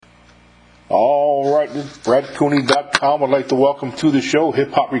All right, this is BradCooney.com. I'd like to welcome to the show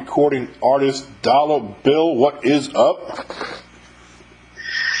hip-hop recording artist Dollar Bill. What is up?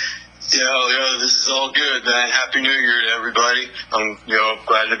 Yeah, this is all good, man. Happy New Year to everybody. I'm,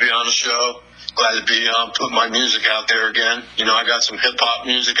 glad to be on the show. Glad to be putting my music out there again. I got some hip-hop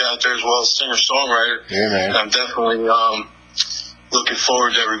music out there as well as singer-songwriter. Yeah, man. And I'm definitely looking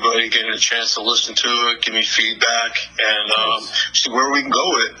forward to everybody getting a chance to listen to it, give me feedback, and see where we can go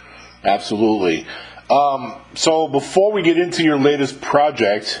with it. Absolutely. So before we get into your latest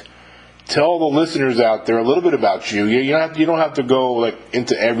project, tell the listeners out there a little bit about you. You don't have to go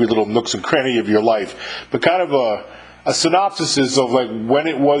into every little nooks and cranny of your life, but kind of a synopsis of when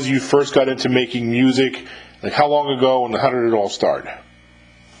it was you first got into making music, how long ago and how did it all start?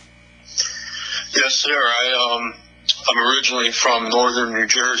 Yes, sir. I'm originally from northern New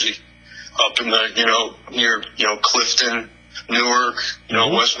Jersey, up in the near Clifton, Newark,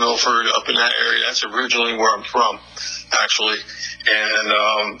 West Milford, up in that area. That's originally where I'm from, actually.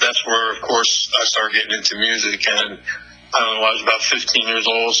 And that's where, of course, I started getting into music. And I don't know, I was about 15 years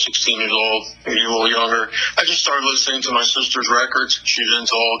old, 16 years old, maybe a little younger. I just started listening to my sister's records. She was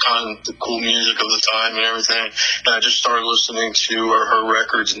into all kinds of the cool music of the time and everything. And I just started listening to her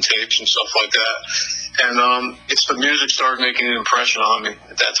records and tapes and stuff like that. And it's the music started making an impression on me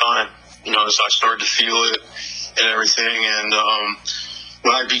at that time. As I started to feel it and everything. And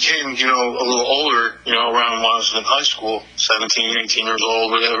when I became, a little older, around when I was in high school, 17, 18 years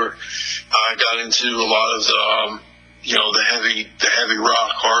old, whatever, I got into a lot of the heavy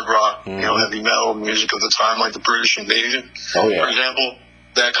rock, hard rock, heavy metal music of the time, like the British Invasion, for example,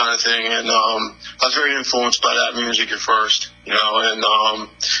 that kind of thing. And I was very influenced by that music at first, and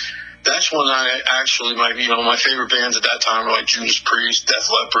that's when I actually, my favorite bands at that time were like Judas Priest,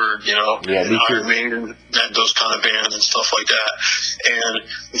 Def Leppard, and Iron Maiden, those kind of bands and stuff like that. And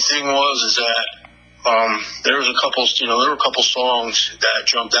the thing is that there were a couple songs that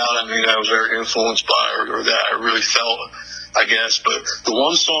jumped out at me that I was very influenced by, or that I really felt, I guess. But the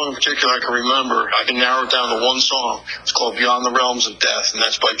one song in particular I can remember, I can narrow it down to one song. It's called Beyond the Realms of Death, and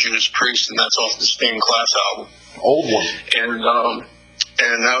that's by Judas Priest, and that's off the Stained Class album. Old one.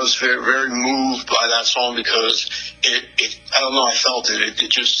 And I was very, very moved by that song because it I don't know, I felt it.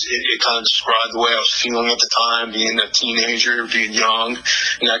 It kind of described the way I was feeling at the time, being a teenager, being young,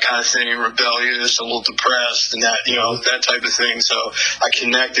 and that kind of thing, rebellious, a little depressed, and that, that type of thing. So I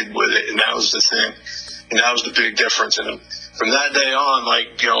connected with it, and that was the thing. And that was the big difference. And from that day on,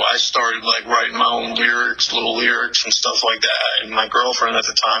 I started writing my own little lyrics and stuff like that. And my girlfriend at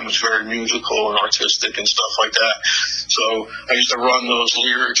the time was very musical and artistic and stuff like that. So I used to run those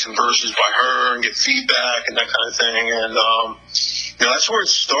lyrics and verses by her and get feedback and that kind of thing. And that's where it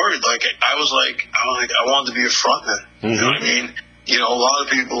started. I wanted to be a frontman. Mm-hmm. You know what I mean? A lot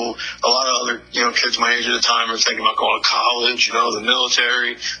of other, kids my age at the time are thinking about going to college, the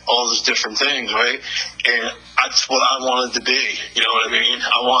military, all those different things, right? And that's what I wanted to be, you know what I mean?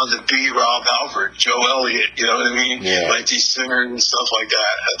 I wanted to be Rob Halford, Joe Elliott, you know what I mean? Yeah. Like these singers and stuff like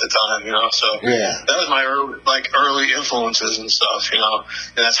that at the time, So yeah. That was my early influences and stuff, And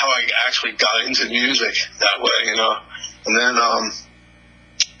that's how I actually got into music that way, And then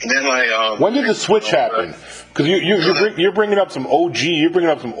when did the switch happen? Because you're bringing up some OG, you're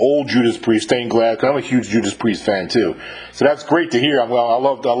bringing up some old Judas Priest, Stained Glass. I'm a huge Judas Priest fan too, so that's great to hear. I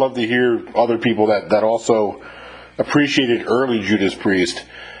love to hear other people that also appreciated early Judas Priest.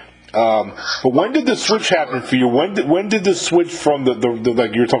 But when did the switch happen for you? When did the switch from the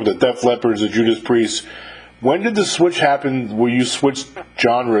like you were talking about the Def Leppards, the Judas Priest? When did the switch happen where you switched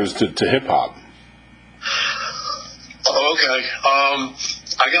genres to hip hop? Oh, okay.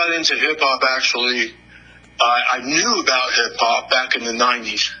 I got into hip-hop, actually. I knew about hip-hop back in the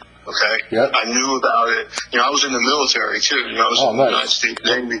 90s, okay? Yep. I knew about it. I was in the military, too. I was in the United States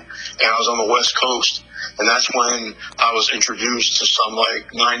Navy, and I was on the West Coast. And that's when I was introduced to some,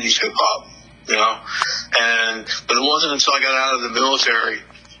 90s hip-hop, But it wasn't until I got out of the military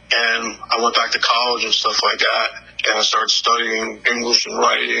and I went back to college and stuff like that, and I started studying English and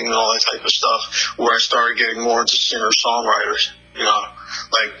writing and all that type of stuff, where I started getting more into singer-songwriters,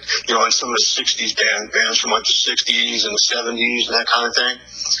 like some of the 60s bands from the 60s and the 70s and that kind of thing.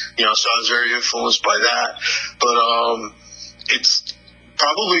 So I was very influenced by that. But it's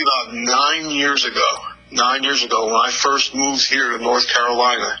probably about 9 years ago, when I first moved here to North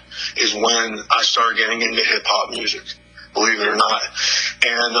Carolina, is when I started getting into hip-hop music, believe it or not.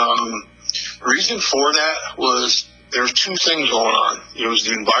 And reason for that was there was two things going on. It was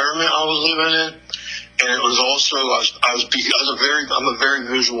the environment I was living in, And it was also I'm a very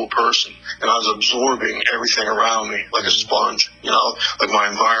visual person, and I was absorbing everything around me like a sponge, like my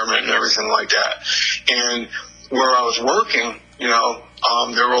environment and everything like that. And where I was working,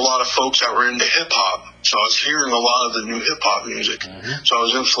 there were a lot of folks that were into hip hop, so I was hearing a lot of the new hip hop music. So I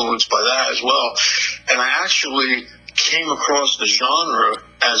was influenced by that as well. And I actually came across the genre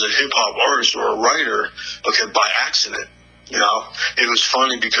as a hip hop artist or a writer, by accident. It was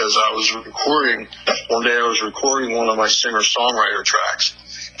funny because one day I was recording one of my singer-songwriter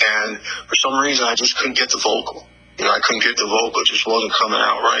tracks, and for some reason I just couldn't get the vocal. I couldn't get the vocal, it just wasn't coming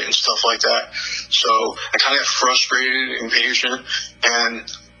out right and stuff like that. So I kind of got frustrated, impatient, and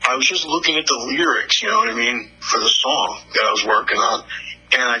I was just looking at the lyrics, for the song that I was working on.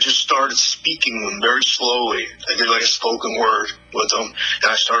 And I just started speaking them very slowly. I did like a spoken word with them, and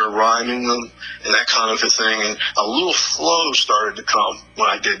I started rhyming them and that kind of a thing. And a little flow started to come when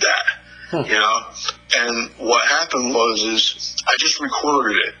I did that, And what happened is I just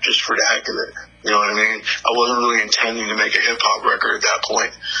recorded it just for the heck of it. You know what I mean? I wasn't really intending to make a hip hop record at that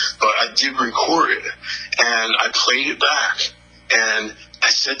point, but I did record it, and I played it back, and I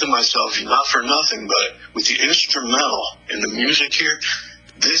said to myself, not for nothing, but with the instrumental and the music here,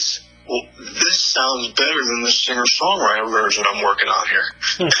 this sounds better than the singer-songwriter version I'm working on here.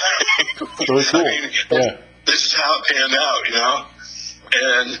 Really cool. This is how it panned out,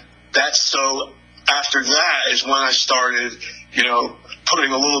 And that's so. After that is when I started,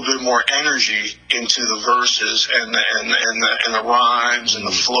 putting a little bit more energy into the verses and the rhymes and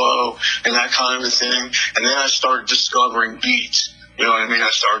the flow and that kind of a thing. And then I started discovering beats. You know what I mean? I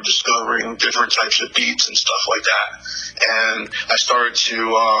started discovering different types of beats and stuff like that. And I started to,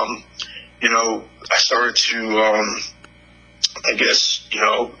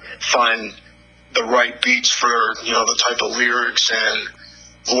 find the right beats for, the type of lyrics and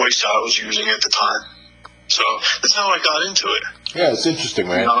voice I was using at the time. So that's how I got into it. Yeah, it's interesting,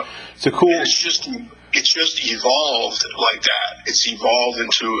 man. It's a cool. It's just evolved like that. It's evolved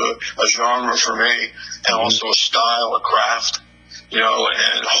into a genre for me, and also a style, a craft. And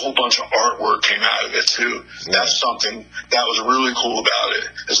a whole bunch of artwork came out of it too. Yeah. That's something that was really cool about it.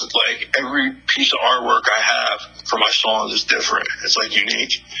 Is like every piece of artwork I have for my songs is different. It's like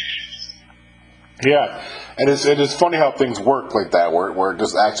unique. Yeah, and it's funny how things work like that, where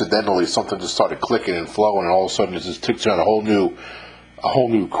just accidentally something just started clicking and flowing, and all of a sudden it just takes you on a whole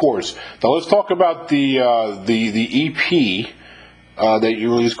new course. Now let's talk about the EP that you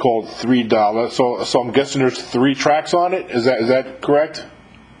released called $3. So I'm guessing there's 3 tracks on it. Is that correct?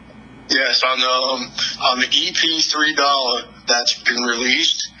 Yes, on the EP $3 that's been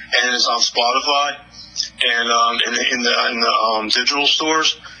released and is on Spotify and in the digital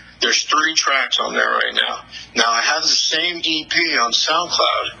stores. There's 3 tracks on there right now. Now, I have the same EP on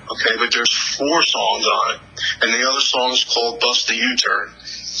SoundCloud, but there's 4 songs on it. And the other song is called Bust the U-Turn.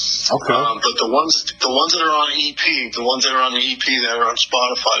 Okay. But the ones that are on EP, the ones that are on the EP that are on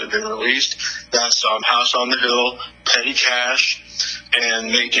Spotify have been released. That's House on the Hill, Petty Cash,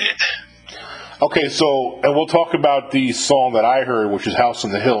 and Making It. Okay, and we'll talk about the song that I heard, which is House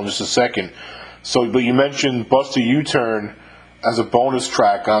on the Hill, in just a second. But you mentioned Bust the U-Turn as a bonus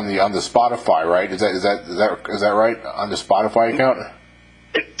track on the Spotify, right? Is that right on the Spotify account?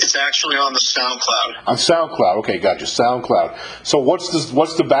 It's actually on the SoundCloud. On SoundCloud, okay, gotcha. SoundCloud. So what's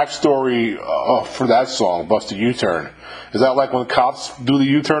the backstory for that song, "Bust the U-Turn"? Is that like when cops do the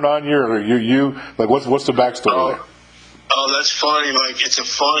U-turn on you, or you? Like, what's the backstory there? Oh, that's funny. Like, it's a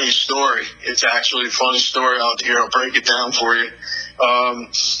funny story. It's actually a funny story out here. I'll break it down for you.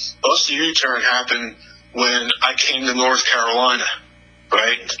 Bust the U-Turn happened when I came to North Carolina,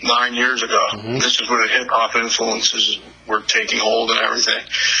 right, 9 years ago. Mm-hmm. This is where the hip-hop influences were taking hold and everything.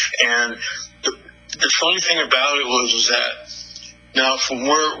 And the funny thing about it was that, now, from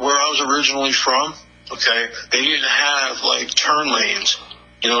where I was originally from, they didn't have, like, turn lanes.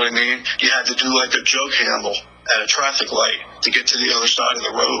 You know what I mean? You had to do, like, a jug handle at a traffic light to get to the other side of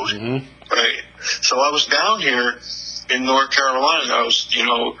the road, mm-hmm. right? So I was down here in North Carolina.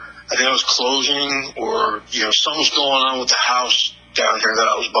 I think I was closing, or, something was going on with the house down here that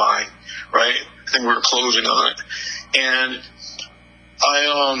I was buying, right? I think we were closing on it. And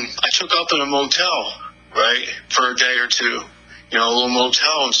I took up in a motel, right, for a day or two, a little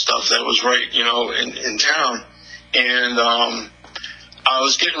motel and stuff that was right, in town. And I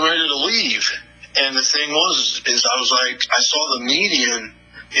was getting ready to leave. And the thing is I was like, I saw the median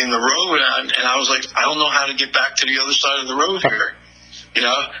in the road, and I was like, I don't know how to get back to the other side of the road here.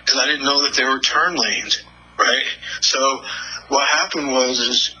 Because I didn't know that there were turn lanes, right? So what happened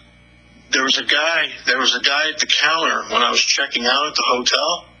was there was a guy at the counter when I was checking out at the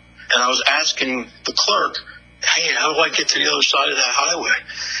hotel, and I was asking the clerk, hey, how do I get to the other side of that highway?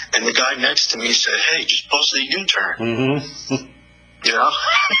 And the guy next to me said, hey, just bust the U-turn. Mm-hmm. You know?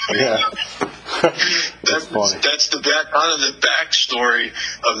 Yeah. That's funny. That's the kind of the backstory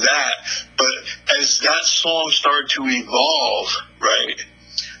of that. But as that song started to evolve, right,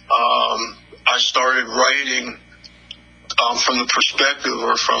 I started writing from the perspective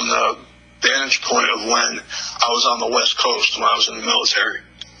or from the vantage point of when I was on the West Coast, when I was in the military.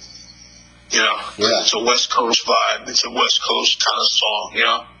 You know, Yeah. It's a West Coast vibe. It's a West Coast kind of song, you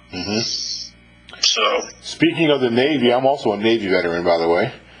know? Mm-hmm. So. Speaking of the Navy, I'm also a Navy veteran, by the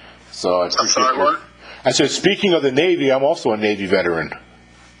way. So I'm sorry, what? I said, speaking of the Navy, I'm also a Navy veteran.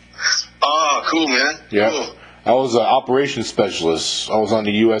 Ah, cool, man. Yeah. Cool. I was an operations specialist. I was on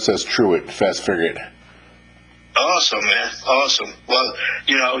the USS Truett, fast frigate. Awesome, man. Awesome. Well,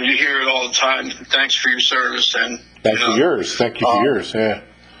 you know, you hear it all the time. Thanks for your service. And Thanks for yours. Thank you for yours, yeah.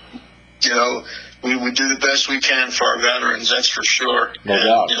 You know, we do the best we can for our veterans, that's for sure. No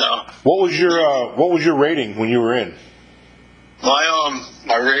doubt. You know, What was your rating when you were in?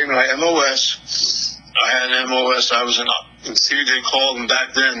 my rating, my MOS, I had an MOS. I was in they called them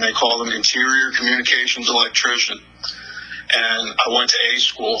back then, they called them Interior Communications Electrician. And I went to A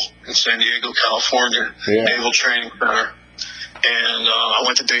school in San Diego, California, Naval Training Center. And I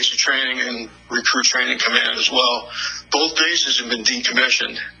went to basic training and recruit training command as well. Both bases have been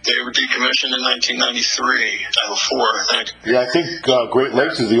decommissioned. They were decommissioned in 1993, 94, I think. Yeah, I think Great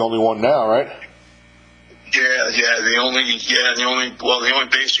Lakes is the only one now, right? The only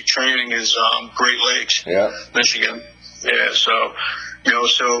basic training is Great Lakes, Michigan. Yeah, so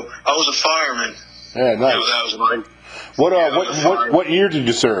I was a fireman. Yeah, nice. You know, that was my. What year did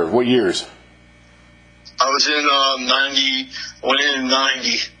you serve? What years? I was in 90. Went in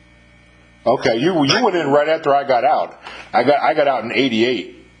 90. Okay, you went in right after I got out. I got out in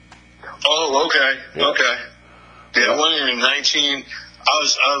 88. Oh, okay, Yeah. okay. Yeah, I went in 19.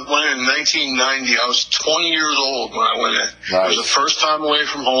 I went in 1990. I was 20 years old when I went in. Nice. It was the first time away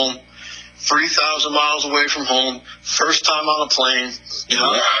from home. 3,000 miles away from home. First time on a plane. You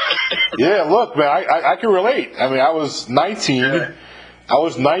know. Yeah, look, man, I can relate. I mean, I was 19. Yeah. I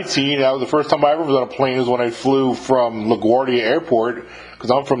was 19. That was the first time I ever was on a plane. Was when I flew from LaGuardia Airport,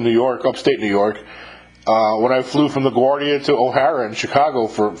 because I'm from New York, upstate New York. When I flew from LaGuardia to O'Hara in Chicago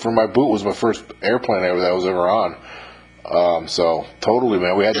for my boot, was my first airplane that I was ever on. So totally,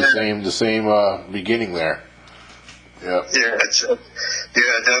 man, we had the same beginning there. Yeah. Yeah,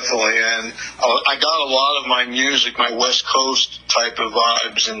 definitely. And I got a lot of my music, my West Coast type of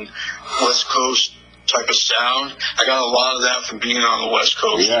vibes and West Coast type of sound. I got a lot of that from being on the West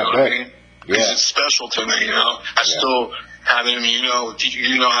Coast. Yeah, you know what I mean? Because it's special to me. You know, I still have it. You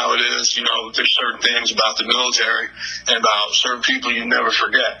know how it is. You know, there's certain things about the military and about certain people you never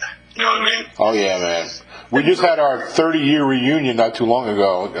forget. You know what I mean? Oh yeah, man. We just had our 30-year reunion not too long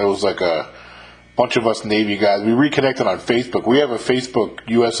ago. It was like a bunch of us Navy guys. We reconnected on Facebook. We have a Facebook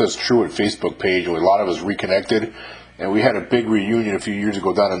USS Truett Facebook page, and a lot of us reconnected. And we had a big reunion a few years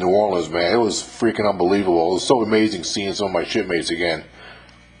ago down in New Orleans, man. It was freaking unbelievable. It was so amazing seeing some of my shipmates again.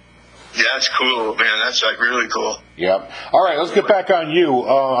 Yeah, that's cool, man. That's like really cool. Yep. All right, let's get back on you,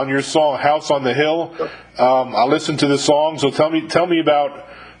 on your song "House on the Hill." I listened to this song, so tell me about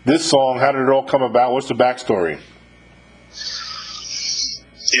this song. How did it all come about? What's the backstory?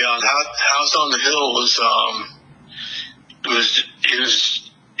 Yeah, House on the Hill was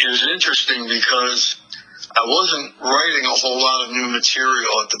interesting because I wasn't writing a whole lot of new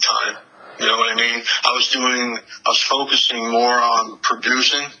material at the time. You know what I mean? I was focusing more on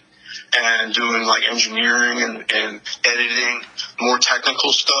producing and doing like engineering and editing, more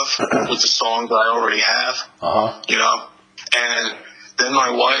technical stuff with the songs I already have. You know, and then my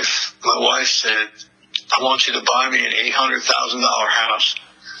wife said, "I want you to buy me an $800,000 house."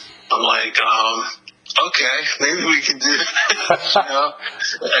 I'm like, okay, maybe we can do that. You know?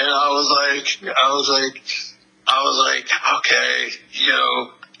 And I was like, okay, you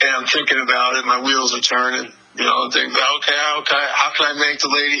know, and I'm thinking about it, my wheels are turning, you know, I'm thinking, okay, how can I make the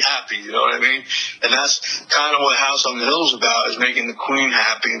lady happy, you know what I mean? And that's kind of what House on the Hill is about, is making the queen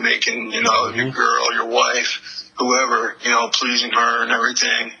happy, making, you know, your girl, your wife, whoever, you know, pleasing her and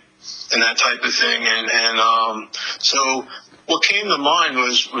everything, and that type of thing. And so what came to mind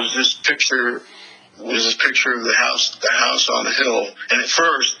was this picture of the house on the hill. And at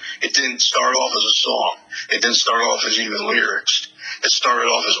first, it didn't start off as a song. It didn't start off as even lyrics. It started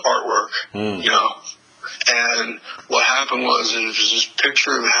off as artwork, you know. And what happened was it was this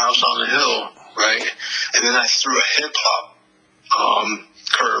picture of the house on the hill, right? And then I threw a hip hop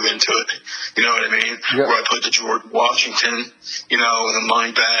Pittsburgh into it. You know what I mean? Yeah. Where I put the George Washington, you know, in the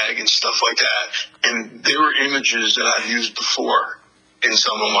money bag and stuff like that. And they were images that I've used before in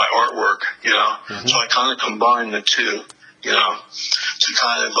some of my artwork, you know. Mm-hmm. So I kind of combined the two, you know, to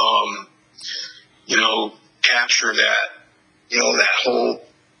kind of, you know, capture that, you know, that whole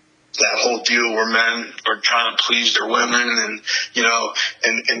deal where men are trying to please their women and, you know,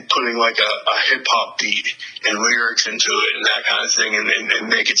 and putting like a hip hop beat and lyrics into it and that kind of thing and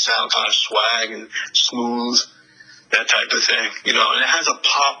make it sound kind of swag and smooth, that type of thing, you know, and it has a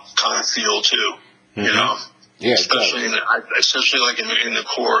pop kind of feel too, you know, Yeah, especially especially like in the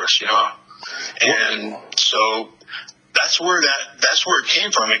chorus, you know, and so that's where it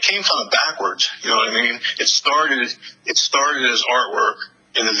came from. It came kind of backwards, you know what I mean? It started as artwork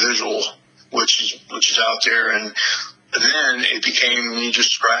in the visual, which is out there, and then it became me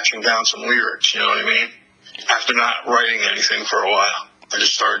just scratching down some lyrics, you know what I mean? After not writing anything for a while, I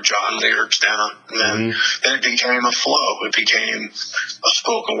just started jotting lyrics down, and then it became a flow. It became a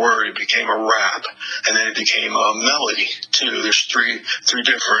spoken word. It became a rap, and then it became a melody too. There's three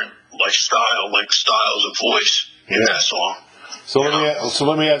different styles of voice in that song. So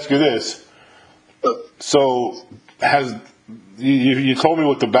let me ask you this. So you told me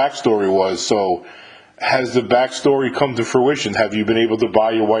what the backstory was. So has the backstory come to fruition? Have you been able to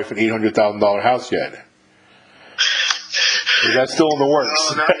buy your wife an $800,000 house yet? Is that still in the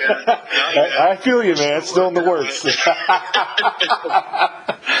works? No, not yet. Not yet. I feel you, man. It's still in the works.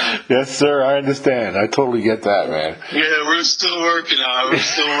 Yes, sir. I understand. I totally get that, man. Yeah, we're still working on it.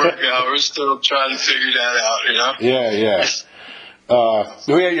 We're still trying to figure that out, you know? Yeah.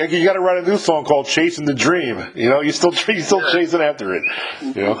 You got to write a new song called "Chasing the Dream." You know, you're still chasing after it.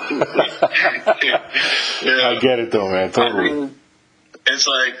 You know, Yeah. I get it though, man. Totally. I mean, it's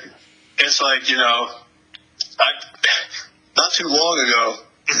like you know, not too long ago,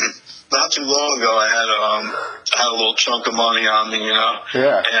 I had a little chunk of money on me, you know.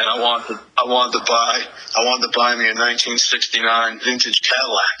 Yeah. And I wanted to buy me a 1969 vintage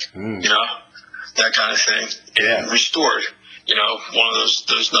Cadillac, you know, that kind of thing, and restored. You know, one of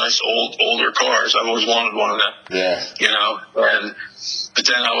those nice older cars. I've always wanted one of them. Yeah. You know, but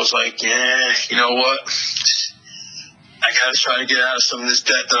then I was like, yeah, you know what? I gotta try to get out of some of this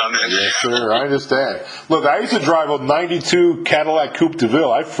debt that I'm in. Yes, sir. I understand. Look, I used to drive a '92 Cadillac Coupe de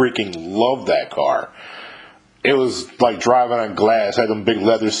Ville. I freaking loved that car. It was like driving on glass. Had them big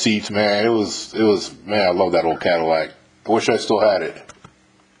leather seats, man. It was. Man, I love that old Cadillac. I wish I still had it.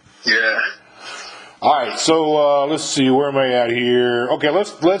 Yeah. All right, so let's see, where am I at here? Okay,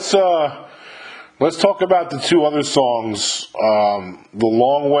 let's talk about the two other songs, "The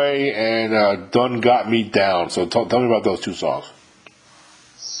Long Way" and "Done Got Me Down." So tell me about those two songs.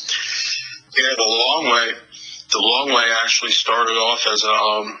 Yeah, The Long Way actually started off as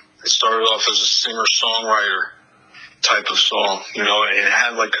a singer-songwriter type of song. You know, it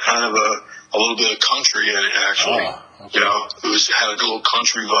had like kind of a little bit of country in it actually. Oh, okay. You know, had a little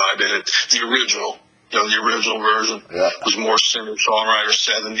country vibe in it. The original version was more singer-songwriter,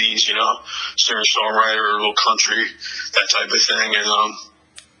 70s, you know, singer-songwriter, a little country, that type of thing. And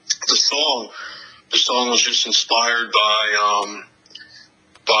the song was just inspired by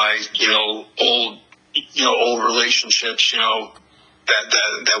old relationships, you know,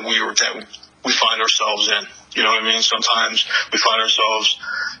 that we find ourselves in. You know what I mean? Sometimes we find ourselves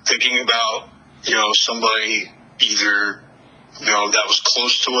thinking about, you know, somebody either, you know, that was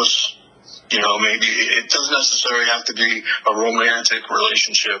close to us. You know, maybe it doesn't necessarily have to be a romantic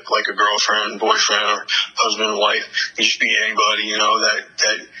relationship, like a girlfriend, boyfriend, or husband and wife. It can just be anybody, you know, that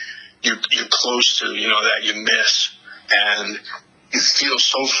you're close to, you know, that you miss. And you feel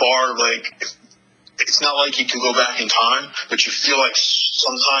so far, like, it's not like you can go back in time, but you feel like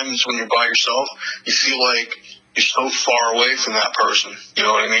sometimes when you're by yourself, you feel like you're so far away from that person. You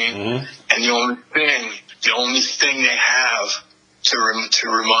know what I mean? Mm-hmm. And the only thing they have to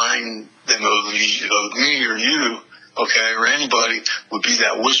remind them of me or you, okay, or anybody, would be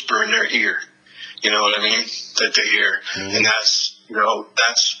that whisper in their ear. You know what I mean? That they hear. Mm-hmm. And that's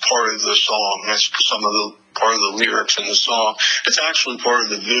part of the song. That's part of the lyrics in the song. It's actually part of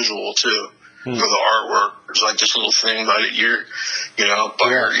the visual too. For the artwork, there's like this little thing by the ear, you know, by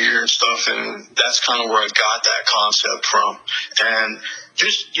her ear and stuff, and that's kind of where I got that concept from. And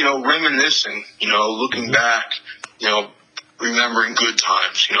just, you know, reminiscing, you know, looking back, you know, remembering good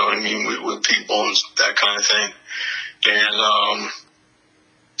times, you know what I mean, with people and that kind of thing. And,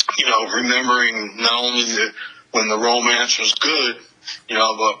 you know, remembering not only when the romance was good, you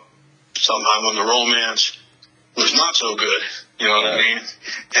know, but sometime when the romance was not so good, you know what I mean?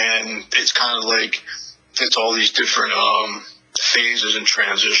 And it's kind of like, it's all these different phases and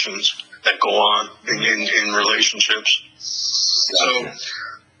transitions that go on in relationships. So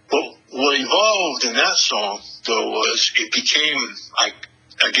what evolved in that song, though, was it became, I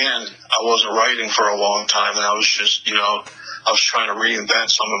wasn't writing for a long time, and I was just, I was trying to reinvent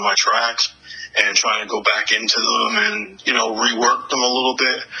some of my tracks and trying to go back into them and, rework them a little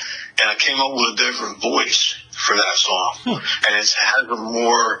bit. And I came up with a different voice for that song. And it has a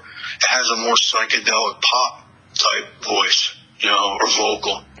more psychedelic pop type voice, or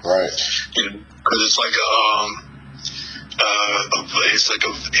vocal. Right. Because it's like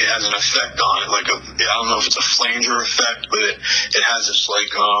it has an effect on it, I don't know if it's a flanger effect, but it has this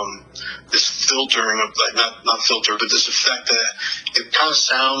this filtering of not filter, but this effect that it kind of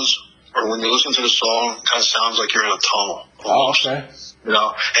sounds, or when you listen to the song, it kind of sounds like you're in a tunnel almost. Oh, okay.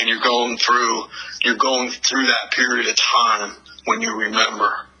 And you're going through that period of time when you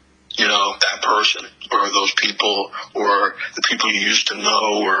remember, that person or those people or the people you used to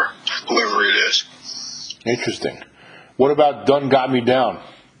know or whoever it is. Interesting. What about Done Got Me Down?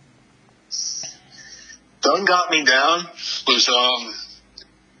 Done Got Me Down was,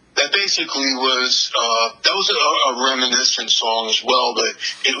 that basically was, that was a reminiscent song as well, but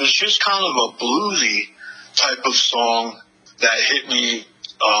it was just kind of a bluesy type of song that hit me,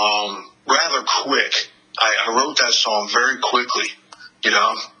 rather quick. I wrote that song very quickly,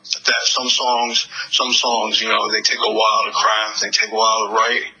 that some songs, they take a while to craft, they take a while to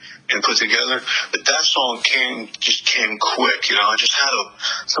write and put together, but that song came quick, I just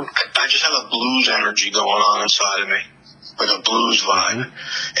had a blues energy going on inside of me, like a blues vibe.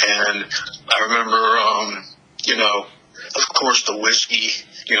 And I remember, of course the whiskey,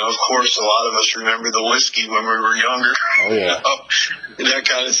 of course a lot of us remember the whiskey when we were younger. Oh yeah. That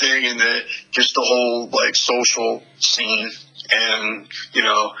kind of thing, and just the whole social scene and,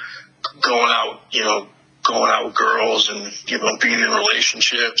 going out with girls and, being in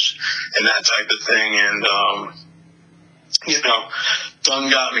relationships and that type of thing. And, Done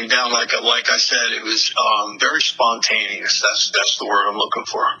Got Me Down, like I said, it was very spontaneous. That's the word I'm looking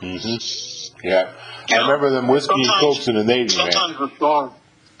for. Mm-hmm. Yeah. I remember them whiskey and cokes in the Navy, sometimes man. the song.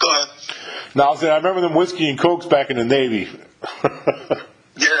 Go ahead. No, I was saying, I remember them whiskey and cokes back in the Navy.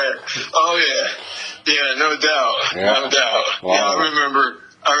 Yeah. Oh, yeah. Yeah, no doubt. Yeah. No doubt. Wow. Yeah, I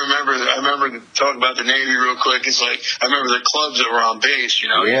remember talking about the Navy real quick. It's like, I remember the clubs that were on base,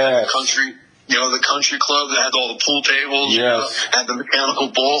 Yes. the country club that had all the pool tables, Yes. had the mechanical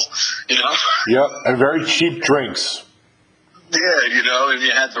bull, Yep, and very cheap drinks. Yeah, and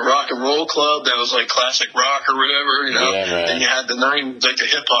you had the rock and roll club that was like classic rock or whatever, Yeah, man. Then you had the 90s, like the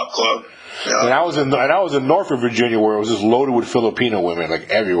hip hop club. And I was in Norfolk, Virginia, where it was just loaded with Filipino women, like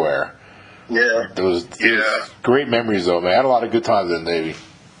everywhere. Yeah. It was great memories, though, man. I had a lot of good times in the Navy.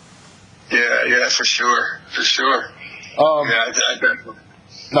 Yeah, for sure. I definitely.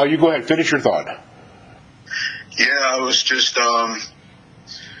 No, you go ahead. Finish your thought. Yeah, I was just, I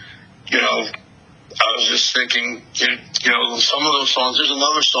was just thinking, some of those songs. There's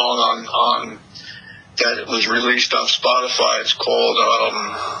another song on that was released on Spotify. It's called,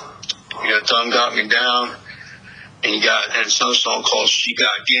 Done Got Me Down, and it's another song called She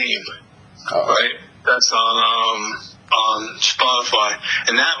Got Game. Right? That's on Spotify,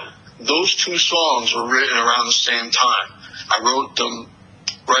 and those two songs were written around the same time. I wrote them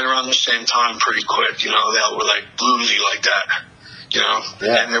right around the same time, pretty quick. That were like bluesy like that. Yeah.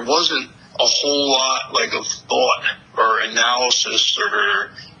 And there wasn't a whole lot of thought or analysis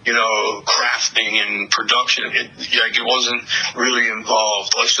or crafting and production. It wasn't really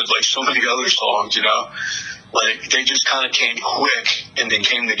involved. Like so many other songs, they just kind of came quick and they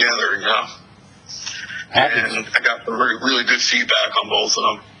came together, Happens. And I got really good feedback on both of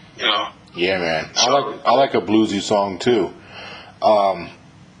them, Yeah, man. I like a bluesy song too.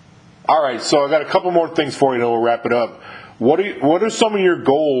 All right, so I got a couple more things for you, and we'll wrap it up. What are some of your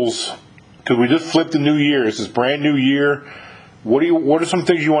goals? Because we just flipped the new year. It's this brand new year. What are some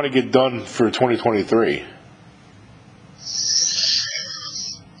things you want to get done for 2023?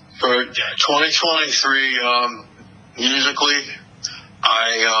 For 2023, musically,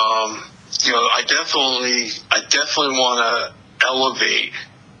 I definitely want to elevate,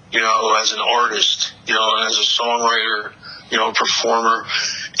 as an artist, and as a songwriter, performer,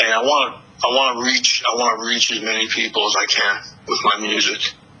 and I want to reach as many people as I can with my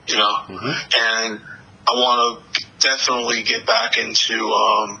music, and I want to definitely get back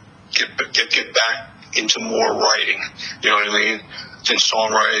into get back into more writing, you know what I mean, and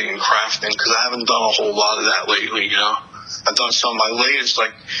songwriting and crafting, because I haven't done a whole lot of that lately, I've done some. My latest,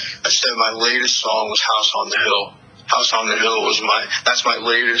 like I said, my latest song was House on the Hill. House on the Hill that's my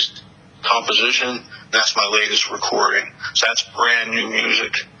latest composition, That's my latest recording. So that's brand new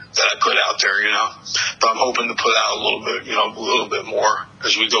music that I put out there, But I'm hoping to put out a little bit more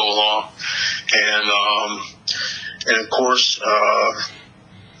as we go along. And of course,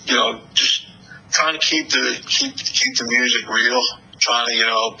 just trying to keep the music real, trying to,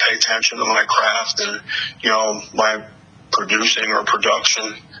 pay attention to my craft and, my producing or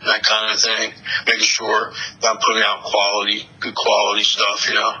production, that kind of thing, making sure that I'm putting out good quality stuff,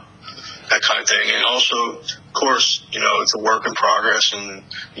 that kind of thing. And also, of course, it's a work in progress and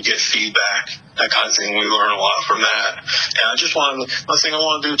you get feedback, that kind of thing. We learn a lot from that. And the thing I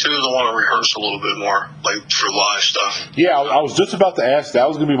want to do too is I want to rehearse a little bit more, like for live stuff. Yeah, I was just about to ask. That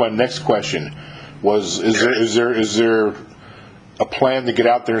was going to be my next question. Is there a plan to get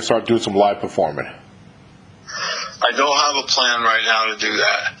out there and start doing some live performing? I don't have a plan right now to do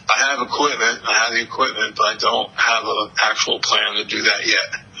that. I have the equipment, but I don't have an actual plan to do that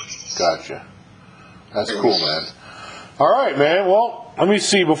yet. Gotcha. That's cool, man. All right, man. Well, let me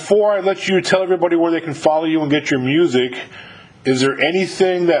see. Before I let you tell everybody where they can follow you and get your music, is there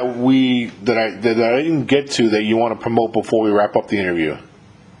anything that I didn't get to that you want to promote before we wrap up the interview?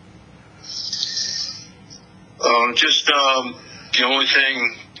 The only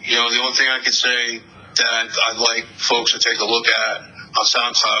thing I could say that I'd like folks to take a look at on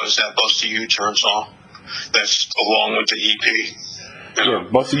SoundCloud is that Bust a U-Turn song. That's along with the EP. Yeah,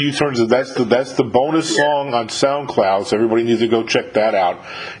 Bust a U-Turn, that's the bonus song on SoundCloud, so everybody needs to go check that out.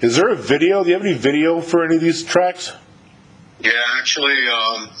 Is there a video? Do you have any video for any of these tracks? Yeah, actually,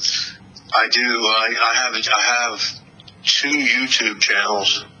 I do. I have 2 YouTube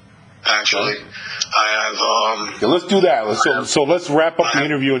channels. Actually, I have. Yeah, let's do that. So let's wrap up the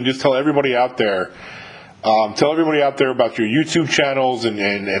interview and just tell everybody out there. Tell everybody out there about your YouTube channels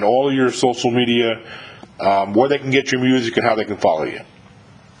and all of your social media, where they can get your music and how they can follow you.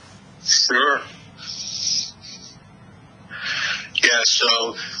 Sure. Yeah.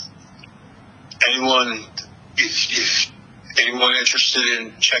 So, if anyone interested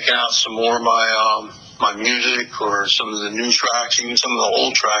in checking out some more of my music or some of the new tracks, even some of the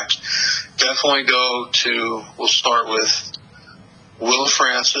old tracks, definitely we'll start with Will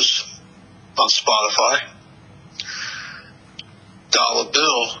Francis on Spotify, Dollar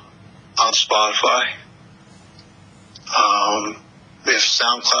Bill on Spotify. We have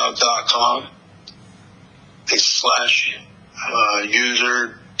SoundCloud.com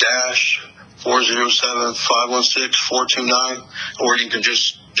 /user -407-516-429, or you can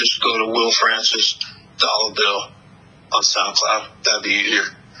just go to Will Francis Dollar Bill on SoundCloud. That'd be easier.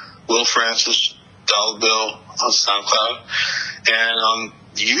 Will Francis Dollar Bill on SoundCloud. And on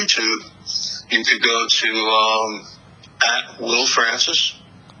YouTube, you could go to at Will Francis.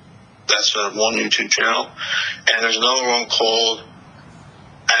 That's one YouTube channel. And there's another one called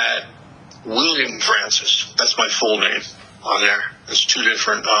at William Francis. That's my full name on there. There's 2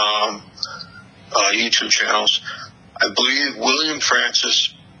 different YouTube channels. I believe William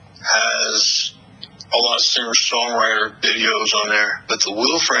Francis has a lot of singer-songwriter videos on there, but the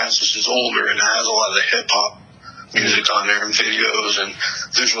Will Francis is older and has a lot of the hip-hop music on there and videos and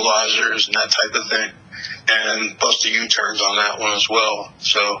visualizers and that type of thing. And Bust a U-Turns on that one as well.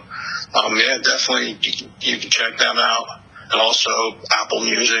 So, definitely you can check them out. And also Apple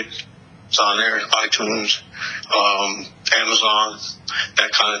Music, it's on there, iTunes, Amazon,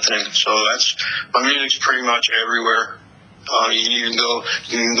 that kind of thing. So my music's pretty much everywhere. You can go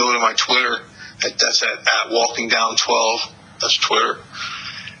to my Twitter. That's at WalkingDown12. That's Twitter.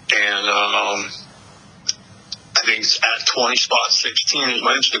 And I think it's at 20spot16 is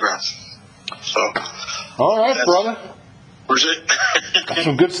my Instagram. So. All right, brother. Where's it? Got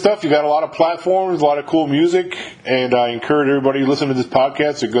some good stuff. You got a lot of platforms, a lot of cool music, and I encourage everybody listening to this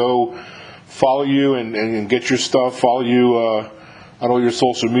podcast to go follow you and get your stuff. Follow you on all your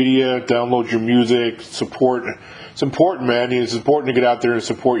social media. Download your music. Support. It's important, man. It's important to get out there and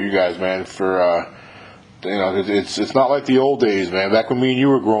support you guys, man. For it's not like the old days, man. Back when me and you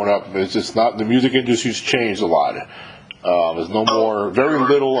were growing up, it's just not. The music industry's changed a lot. There's no more, very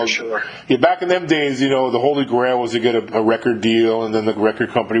little. Sure. Yeah, back in them days, the holy grail was to get a record deal, and then the record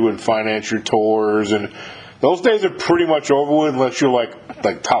company would finance your tours, and those days are pretty much over with, unless you're like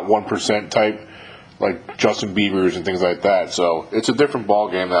top 1% type, like Justin Bieber's and things like that. So it's a different ball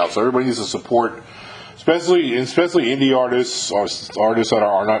game now. So everybody needs to support, especially indie artists or artists that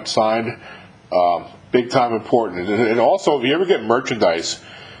are not signed. Big time important, and also if you ever get merchandise.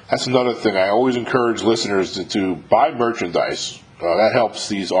 That's another thing. I always encourage listeners to buy merchandise. That helps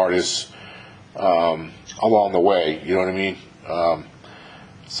these artists along the way. You know what I mean?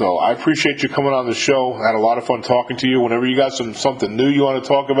 So I appreciate you coming on the show. I had a lot of fun talking to you. Whenever you got something new you want to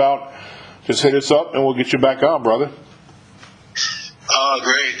talk about, just hit us up and we'll get you back on, brother.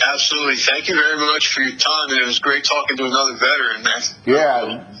 Great. Absolutely. Thank you very much for your time. And it was great talking to another veteran, man.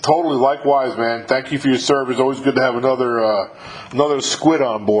 Yeah, totally. Likewise, man. Thank you for your service. Always good to have another squid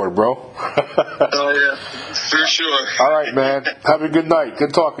on board, bro. Oh, yeah. For sure. All right, man. Have a good night.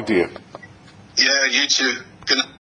 Good talking to you. Yeah, you too. Good night.